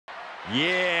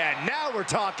Yeah, now we're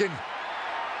talking.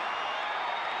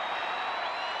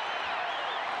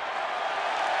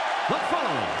 The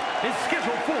following is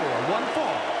scheduled for one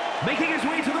fall, making his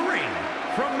way to the ring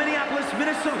from Minneapolis,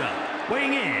 Minnesota,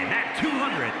 weighing in at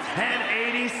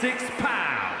 286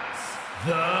 pounds,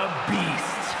 the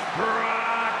Beast,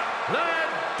 Brock Lesnar.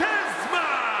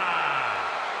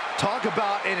 Talk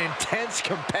about an intense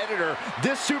competitor.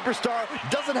 This superstar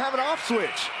doesn't have an off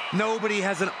switch. Nobody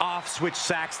has an off switch,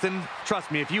 Saxton.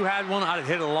 Trust me, if you had one, I'd have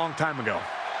hit it a long time ago.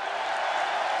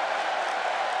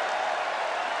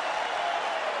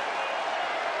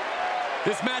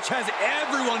 This match has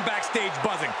everyone backstage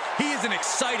buzzing. He is an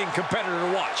exciting competitor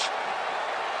to watch.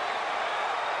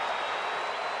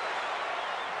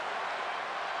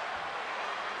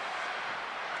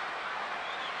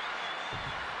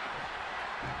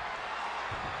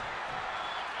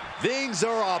 Things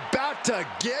are about to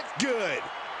get good.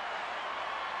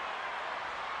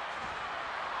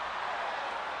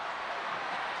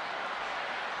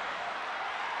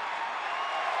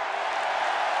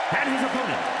 And his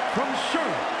opponent from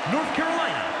Charlotte, North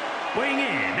Carolina, weighing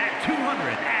in at 250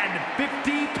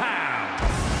 pounds,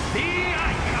 the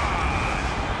Icon.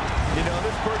 You know,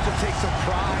 this person takes some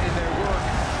pride in their work,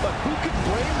 but who can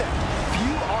blame them?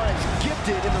 Few are as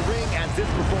gifted in the ring as this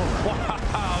performer.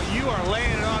 Wow, you are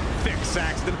laying it on thick,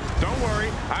 Saxton. Don't worry,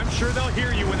 I'm sure they'll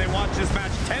hear you when they watch this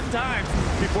match 10 times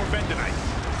before bed tonight.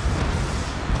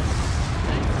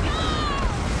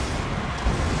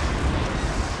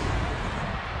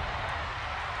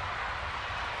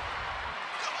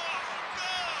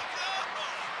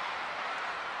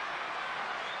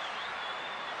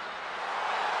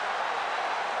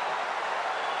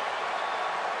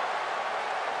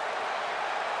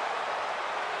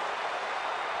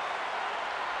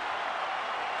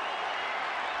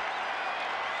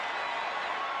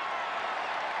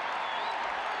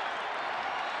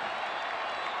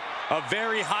 A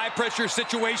very high-pressure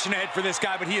situation ahead for this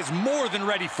guy, but he is more than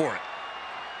ready for it.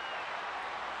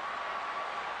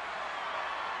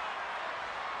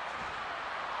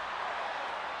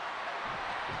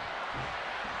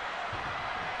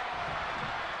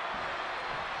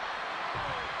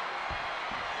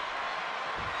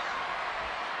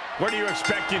 What are you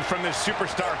expecting from this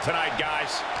superstar tonight,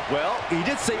 guys? Well, he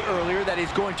did say earlier that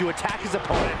he's going to attack his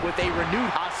opponent with a renewed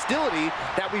hostility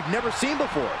that we've never seen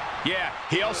before. Yeah,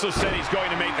 he also said he's going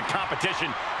to make the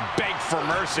competition beg for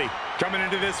mercy. Coming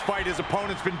into this fight, his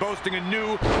opponent's been boasting a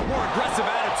new, more aggressive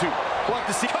attitude. We'll have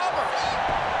to see. Cover!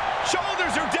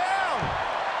 Shoulders are down!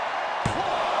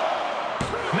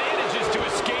 Manages to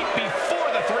escape before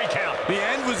the 3 count. The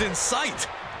end was in sight.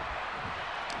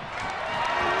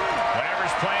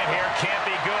 Whatever's playing here can't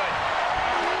be good.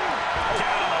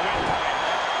 Down on the win point.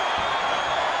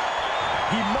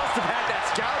 He must have had that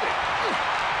scouted.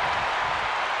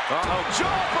 Uh-oh,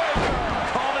 jawbreaker!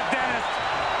 Call it, Dennis.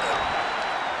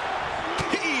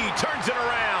 He turns it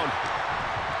around.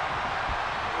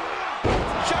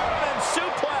 German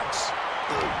suplex.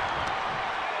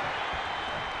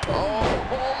 Oh,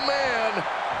 man.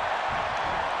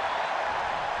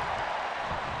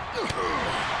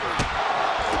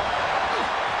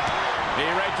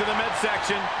 Knee right to the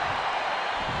midsection.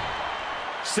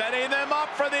 Setting them up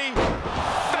for the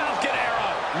Falcon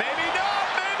Arrow. Maybe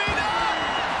not, maybe not.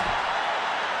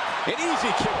 An easy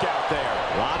kick out there.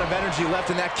 A lot of energy left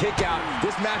in that kick out.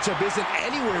 This matchup isn't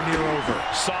anywhere near over.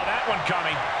 Saw that one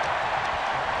coming.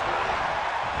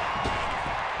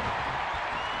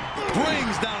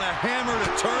 Brings down a hammer to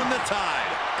turn the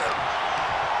tide.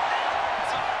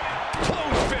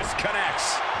 Closed fist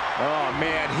connects. Oh,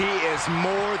 man, he is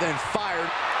more than fired.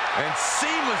 And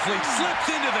seamlessly slips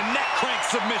into the neck crank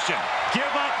submission. Give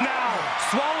up now.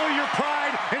 Swallow your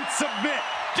pride and submit.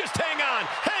 Just hang on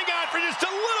for just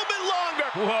a little bit longer.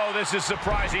 Whoa, this is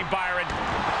surprising, Byron.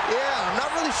 Yeah, I'm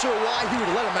not really sure why he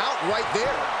would let him out right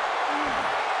there.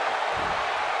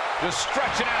 Just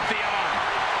stretching out the arm.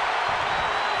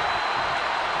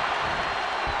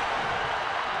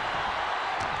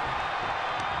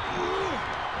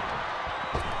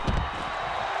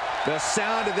 The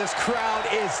sound of this crowd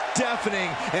is deafening,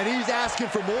 and he's asking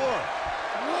for more.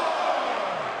 1,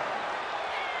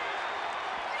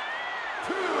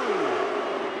 2,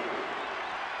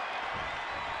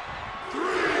 3,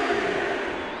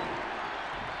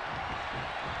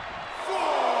 4.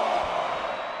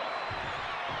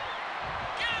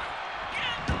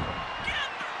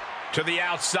 To the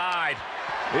outside.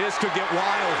 This could get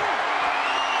wild.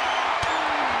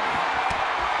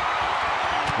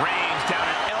 Reigns down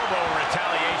an elbow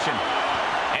retaliation.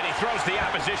 And he throws the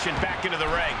opposition back into the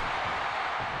ring.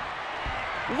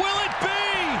 Will it be?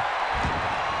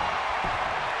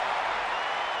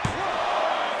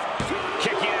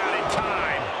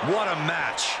 What a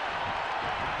match.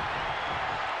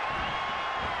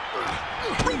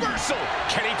 Reversal.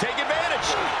 Can he take advantage?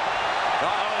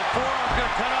 Uh-oh, forearm's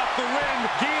gonna cut off the wind.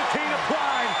 Guillotine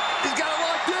applied. He's got it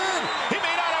locked in. He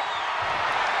may not have.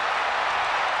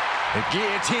 The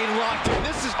guillotine locked in.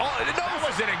 This is all. No, That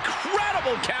was an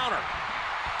incredible counter.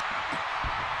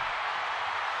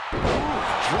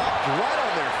 dropped right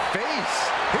on their face.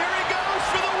 Here he goes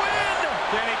for the win.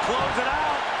 Can he close it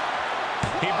out?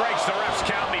 He breaks the ref's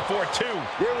count before 2.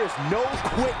 There is no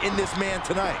quit in this man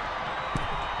tonight.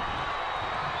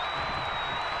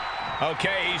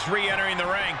 Okay, he's re-entering the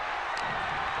ring.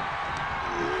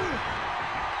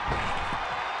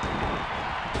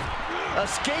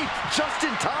 Escaped just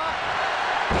in time.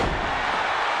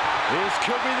 This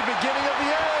could be the beginning of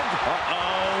the end.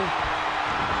 Uh-oh.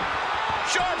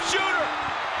 Sharpshooter.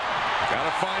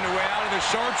 Gotta find a way out of the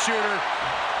sharpshooter.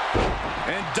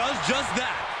 And does just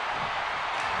that.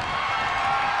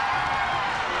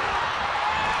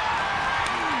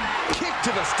 Kick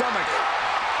to the stomach.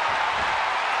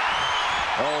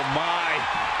 Oh, my.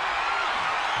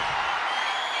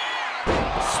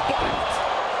 Spiked.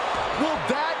 Will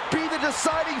that be the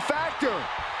deciding factor?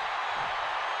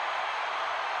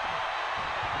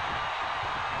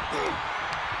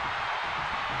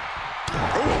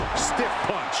 Oh, stiff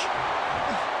punch.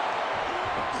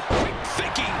 Quick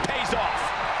thinking pays off.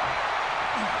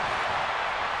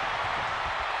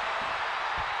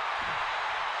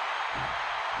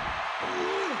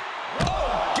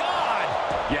 Oh, God!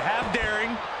 You have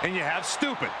daring, and you have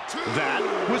stupid. That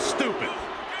was stupid.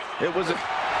 It was a...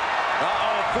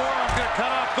 Uh-oh, forearm's gonna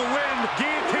cut off the wind.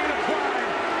 Guillotine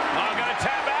applied. I'm gonna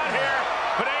tap out here,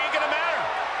 but it ain't gonna matter.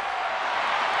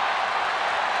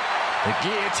 The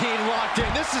guillotine locked in.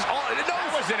 This is all... No,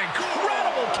 That was an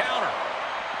incredible counter.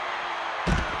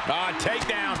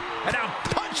 Takedown, and now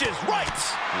punches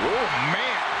rights. Oh,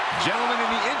 man. Gentlemen, in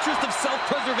the interest of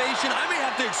self-preservation, I may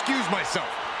have to excuse myself.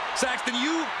 Saxton,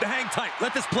 you hang tight.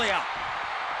 Let this play out.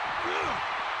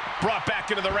 Brought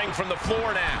back into the ring from the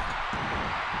floor now.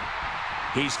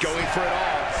 He's going for it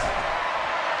all.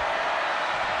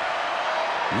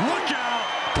 Look out.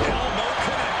 Elbow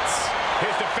connects.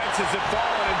 His defenses have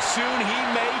fallen, and soon he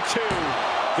may too.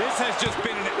 This has just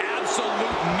been an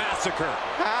absolute massacre.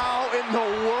 How in the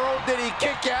world did he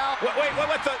kick out? Wait,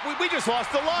 we just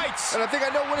lost the lights. And I think I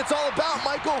know what it's all about,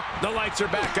 Michael. The lights are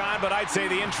back on, but I'd say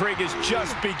the intrigue is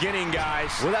just beginning,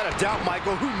 guys. Without a doubt,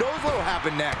 Michael, who knows what will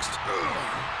happen next?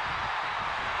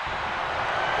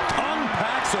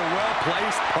 Unpacks a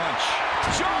well-placed punch.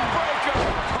 Jawbreaker.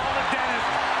 Call it Dennis.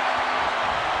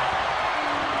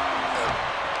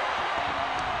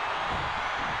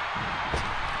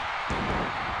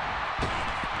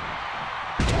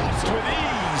 Tossed with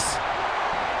ease.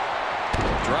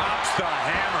 Drops the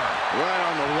hammer. Right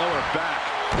on the lower back.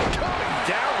 Coming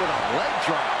down with a leg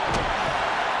drop.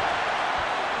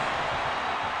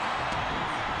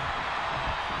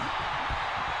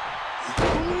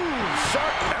 Ooh,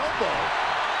 sharp elbow.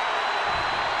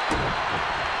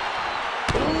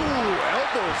 Ooh,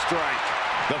 elbow strike.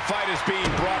 The fight is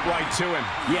being brought right to him.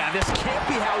 Yeah, this can't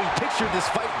be how he pictured this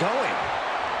fight going.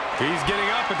 He's getting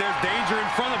up, but there's danger in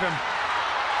front of him.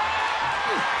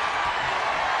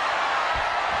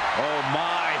 Oh,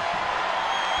 my.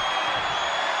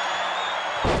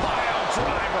 Pile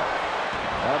driver.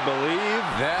 I believe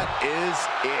that is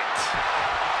it.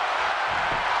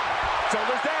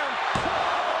 Shoulders down.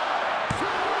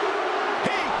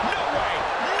 No way.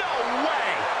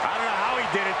 I don't know how he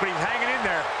did it, but he's hanging in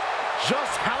there.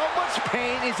 Just how much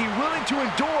pain is he willing to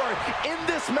endure in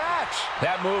this match?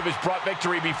 That move has brought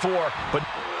victory before, but...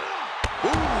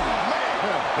 Ooh, man.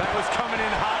 That was coming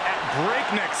in hot at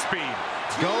breakneck speed.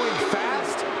 Going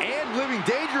fast and living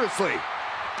dangerously.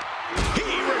 He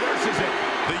reverses it.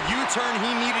 The U-turn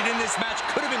he needed in this match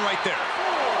could have been right there.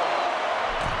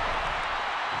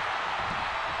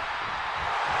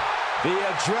 The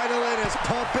adrenaline is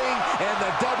pumping, and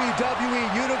the WWE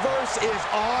Universe is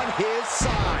on his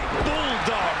side.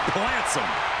 Bulldog plants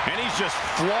him. And he's just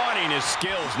flaunting his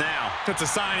skills now. That's a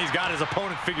sign he's got his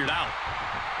opponent figured out.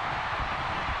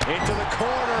 Into the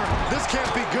corner. This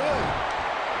can't be good.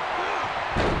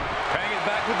 Bang it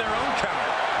back with their own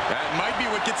counter. That might be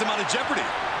what gets him out of jeopardy.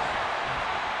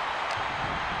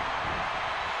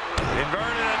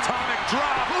 Inverted atomic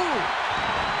drop. Ooh.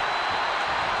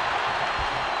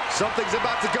 Something's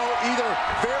about to go either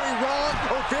very wrong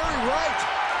or very right.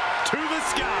 To the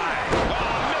sky.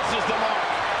 Oh, misses the mark.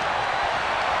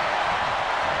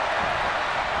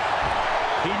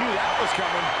 He knew that was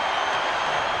coming.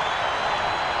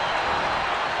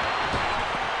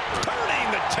 Turning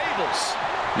the tables.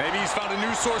 Maybe he's found a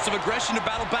new source of aggression to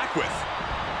battle back with.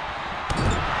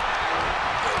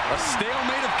 A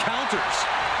stalemate of counters.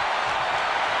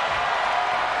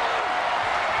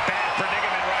 Bad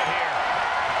predicament right here.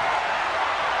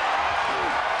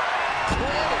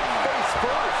 Planted face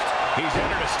first. He's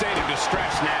entered a state of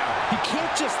distress now. He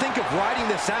can't just think of riding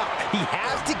this out. He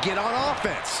has to get on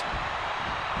offense.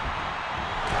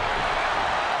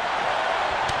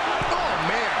 Oh,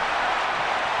 man.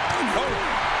 Oh.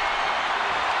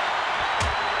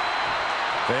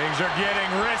 Things are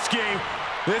getting risky.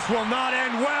 This will not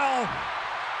end well.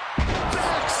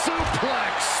 Back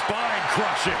suplex. Spine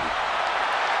crushing.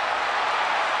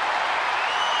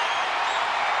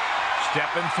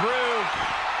 Stepping through.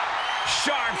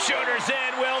 Sharpshooters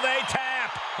in. Will they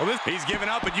tap? Well, he's given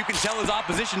up, and you can tell his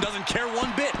opposition doesn't care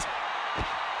one bit.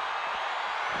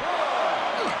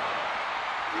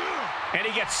 And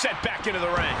he gets set back into the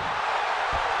ring.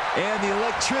 And the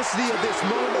electricity of this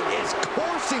moment is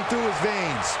coursing through his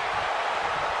veins.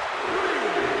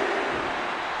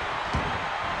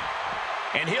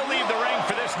 And he'll leave the ring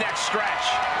for this next stretch.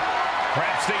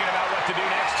 Perhaps thinking about what to do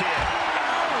next here.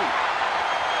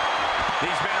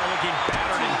 These men are looking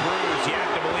battered and bruised. You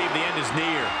have to believe the end is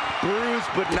near. Bruised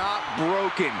but not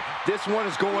broken. This one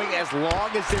is going as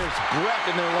long as there's breath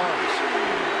in their lungs.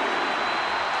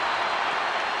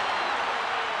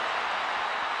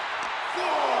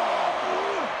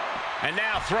 And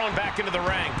now thrown back into the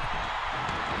ring.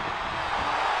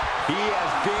 He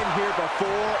has been here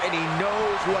before, and he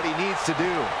knows what he needs to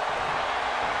do.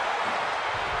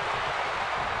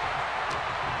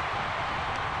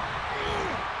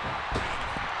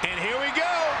 And here we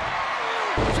go.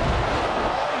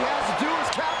 All he has to do is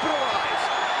capitalize.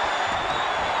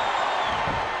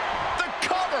 The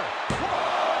cover.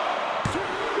 1, 2.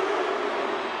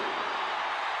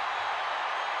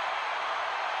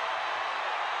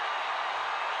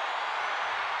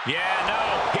 Yeah, no,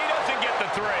 he doesn't get the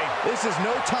 3. This is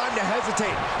no time to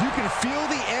hesitate. You can feel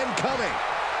the end coming.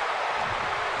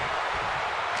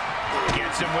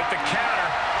 Gets him with the counter.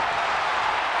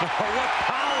 Oh, what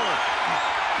power!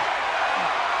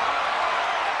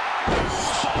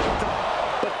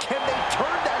 But can they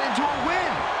turn that into a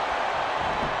win?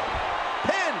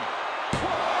 Pin.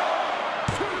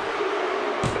 1, 2.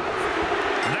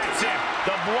 That's it.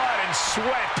 The blood and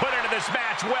sweat put into this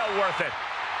match, well worth it.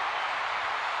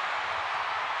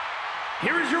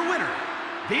 Here is your winner,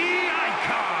 the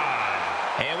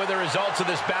Icon. And with the results of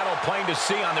this battle plain to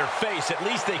see on their face, at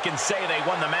least they can say they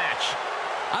won the match.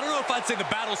 I don't know if I'd say the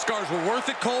battle scars were worth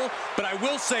it, Cole, but I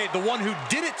will say the one who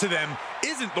did it to them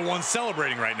isn't the one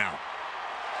celebrating right now.